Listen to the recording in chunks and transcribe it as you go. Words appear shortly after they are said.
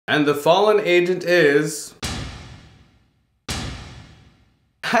And the fallen agent is...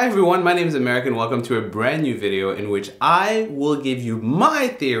 Hi everyone, my name is Americ and welcome to a brand new video in which I will give you my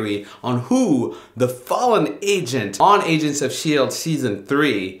theory on who the fallen agent on Agents of S.H.I.E.L.D. Season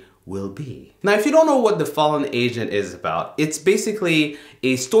 3 will be. Now, if you don't know what the fallen agent is about, it's basically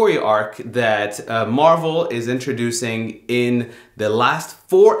a story arc that Marvel is introducing in the last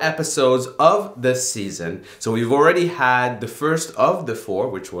 4 episodes of this season. So we've already had the first of the 4,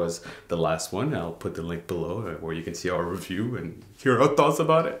 which was the last one. I'll put the link below where you can see our review and hear our thoughts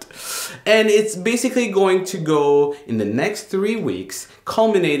about it. And it's basically going to go in the next 3 weeks,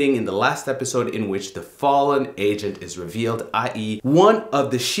 culminating in the last episode in which the fallen agent is revealed, i.e. one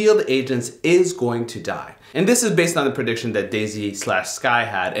of the S.H.I.E.L.D. agents is going to die. And this is based on the prediction that Daisy/Skye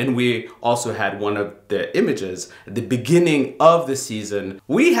had, and we also had one of the images at the beginning of the season.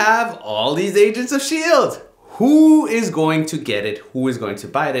 We have all these agents of S.H.I.E.L.D. Who is going to get it? Who is going to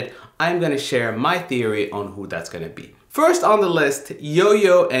bite it? I'm going to share my theory on who that's going to be. First on the list,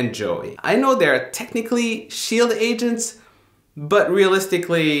 Yo-Yo and Joey. I know they're technically S.H.I.E.L.D. agents, but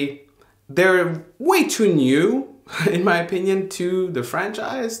realistically, they're way too new, in my opinion, to the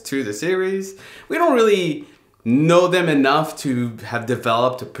franchise, to the series. We don't really know them enough to have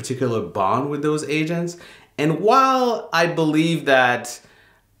developed a particular bond with those agents. And while I believe that,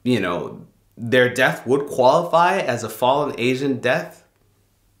 you know, their death would qualify as a fallen agent death,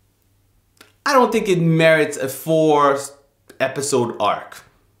 I don't think it merits a 4-episode arc,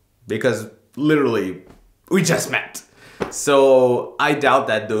 because literally we just met. So I doubt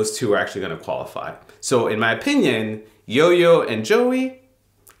that those two are actually going to qualify. So in my opinion, Yo-Yo and Joey,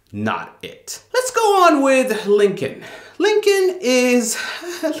 not it. Let's go on with Lincoln. Lincoln is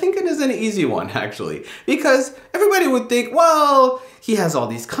an easy one actually, because everybody would think, well, he has all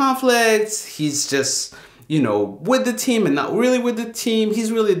these conflicts. He's just, you know, with the team and not really with the team.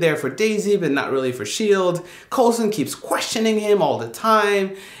 He's really there for Daisy, but not really for S.H.I.E.L.D. Coulson keeps questioning him all the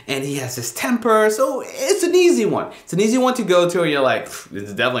time, and he has his temper. So it's an easy one. It's an easy one to go to, and you're like,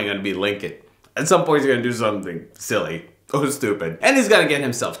 it's definitely going to be Lincoln. At some point, he's going to do something silly or stupid, and he's going to get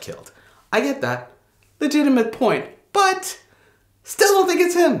himself killed. I get that. Legitimate point, but still don't think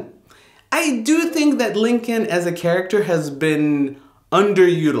it's him. I do think that Lincoln as a character has been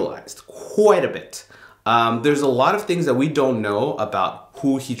underutilized quite a bit. There's a lot of things that we don't know about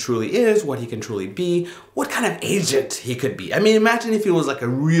who he truly is, what he can truly be, what kind of agent he could be. I mean, imagine if he was like a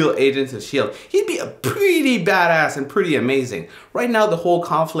real agent of S.H.I.E.L.D. He'd be a pretty badass and pretty amazing. Right now, the whole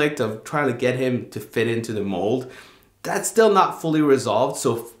conflict of trying to get him to fit into the mold, that's still not fully resolved.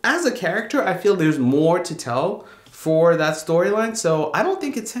 So as a character, I feel there's more to tell for that storyline. So I don't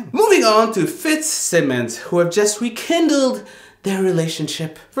think it's him. Moving on to Fitzsimmons, who have just rekindled their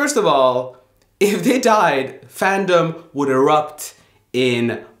relationship. First of all, if they died, fandom would erupt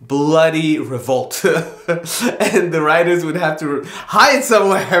in bloody revolt. And the writers would have to hide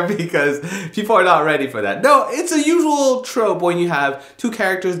somewhere because people are not ready for that. No, it's a usual trope when you have 2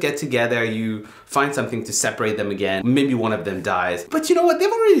 characters get together, you find something to separate them again. Maybe one of them dies. But you know what?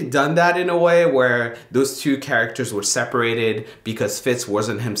 They've already done that in a way where those 2 characters were separated because Fitz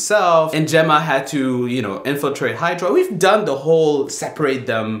wasn't himself and Gemma had to, you know, infiltrate Hydra. We've done the whole separate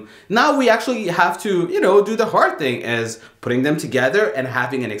them. Now we actually have to, you know, do the hard thing as putting them together and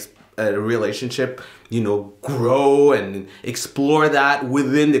having a relationship, you know, grow and explore that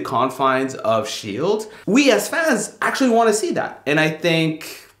within the confines of S.H.I.E.L.D. We as fans actually want to see that. And I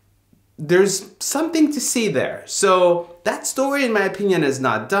think there's something to see there. So that story, in my opinion, is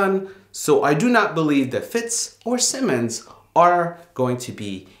not done. So I do not believe that Fitz or Simmons are going to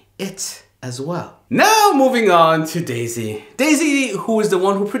be it as well. Now moving on to Daisy. Daisy, who is the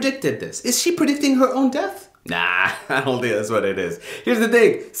one who predicted this. Is she predicting her own death? Nah, I don't think that's what it is. Here's the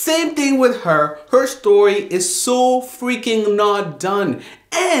thing. Same thing with her. Her story is so freaking not done.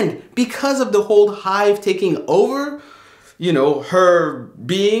 And because of the whole Hive taking over, you know, her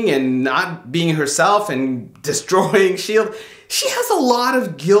being and not being herself and destroying S.H.I.E.L.D., she has a lot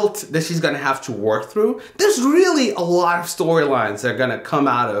of guilt that she's gonna have to work through. There's really a lot of storylines that are gonna come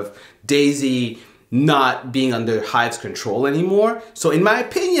out of Daisy not being under Hive's control anymore. So in my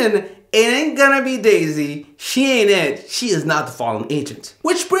opinion, it ain't gonna be Daisy. She ain't it. She is not the fallen agent.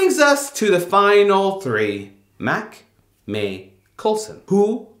 Which brings us to the final 3. Mac, May, Coulson.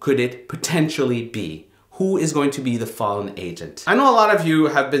 Who could it potentially be? Who is going to be the fallen agent? I know a lot of you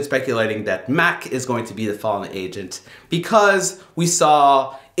have been speculating that Mac is going to be the fallen agent because we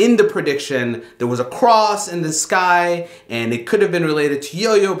saw in the prediction there was a cross in the sky and it could have been related to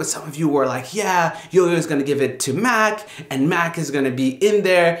Yo-Yo, but some of you were like, yeah, Yo-Yo is gonna give it to Mac and Mac is gonna be in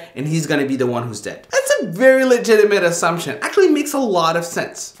there and he's gonna be the one who's dead. That's a very legitimate assumption. Actually makes a lot of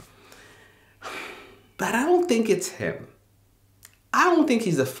sense. but I don't think it's him. I don't think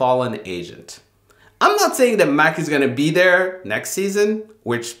he's a fallen agent. I'm not saying that Mac is going to be there next season,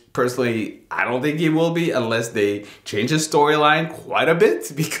 which personally I don't think he will be unless they change his storyline quite a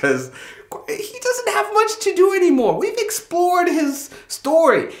bit, because he doesn't have much to do anymore. We've explored his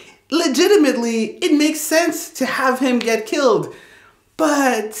story. Legitimately, it makes sense to have him get killed,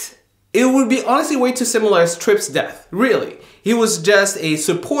 but it would be honestly way too similar as Trip's death, really. He was just a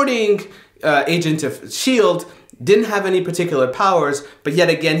supporting agent of S.H.I.E.L.D., didn't have any particular powers, but yet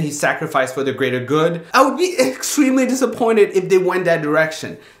again, he sacrificed for the greater good. I would be extremely disappointed if they went that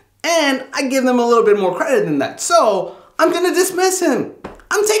direction. And I give them a little bit more credit than that. So I'm gonna dismiss him.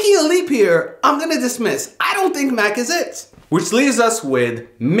 I'm taking a leap here. I'm gonna dismiss. I don't think Mac is it. Which leaves us with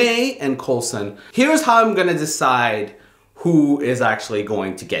May and Coulson. Here's how I'm gonna decide who is actually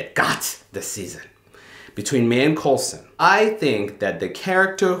going to get got this season. Between May and Coulson, I think that the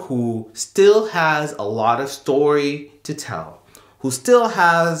character who still has a lot of story to tell, who still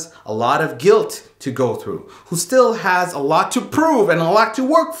has a lot of guilt to go through, who still has a lot to prove and a lot to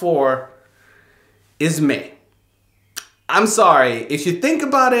work for, is May. I'm sorry, if you think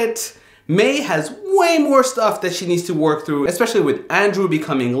about it, May has way more stuff that she needs to work through, especially with Andrew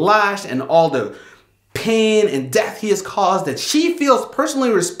becoming Lash and all the pain and death he has caused that she feels personally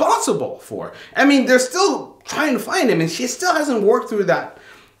responsible for. I mean, they're still trying to find him and she still hasn't worked through that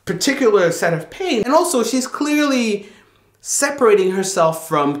particular set of pain. And also, she's clearly separating herself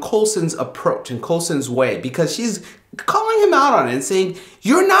from Coulson's approach and Coulson's way, because she's calling him out on it and saying,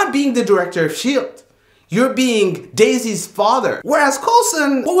 you're not being the director of S.H.I.E.L.D. You're being Daisy's father. Whereas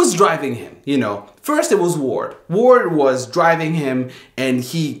Coulson, what was driving him? You know, first it was Ward. Ward was driving him and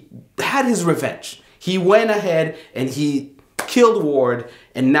he had his revenge. He went ahead and he killed Ward,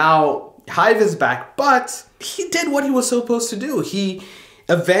 and now Hive is back, but he did what he was supposed to do. He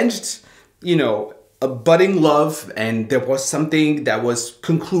avenged, you know, a budding love, and there was something that was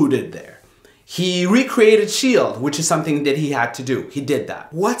concluded there. He recreated S.H.I.E.L.D., which is something that he had to do. He did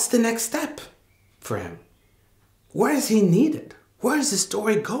that. What's the next step for him? Where is he needed? Where is the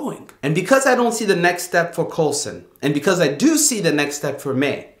story going? And because I don't see the next step for Coulson, and because I do see the next step for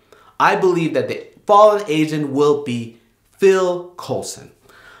May, I believe that the fallen agent will be Phil Coulson.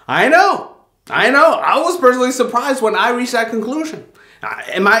 I know. I was personally surprised when I reached that conclusion.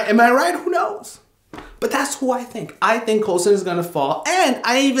 Am I right? Who knows? But that's who I think. I think Coulson is gonna fall, and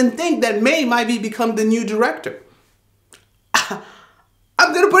I even think that May might become the new director.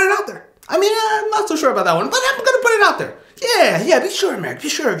 I'm gonna put it out there. I mean, I'm not so sure about that one, but I'm gonna put it out there. Yeah, be sure, Americ. Be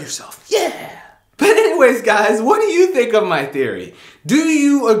sure of yourself. Yeah. But anyways, guys, what do you think of my theory? Do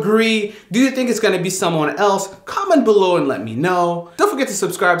you agree? Do you think it's going to be someone else? Comment below and let me know. Don't forget to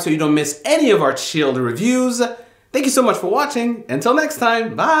subscribe so you don't miss any of our S.H.I.E.L.D. reviews. Thank you so much for watching. Until next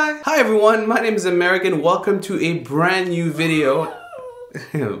time, bye. Hi everyone, my name is Americ and welcome to a brand new video.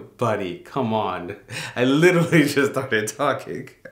 Buddy, come on. I literally just started talking.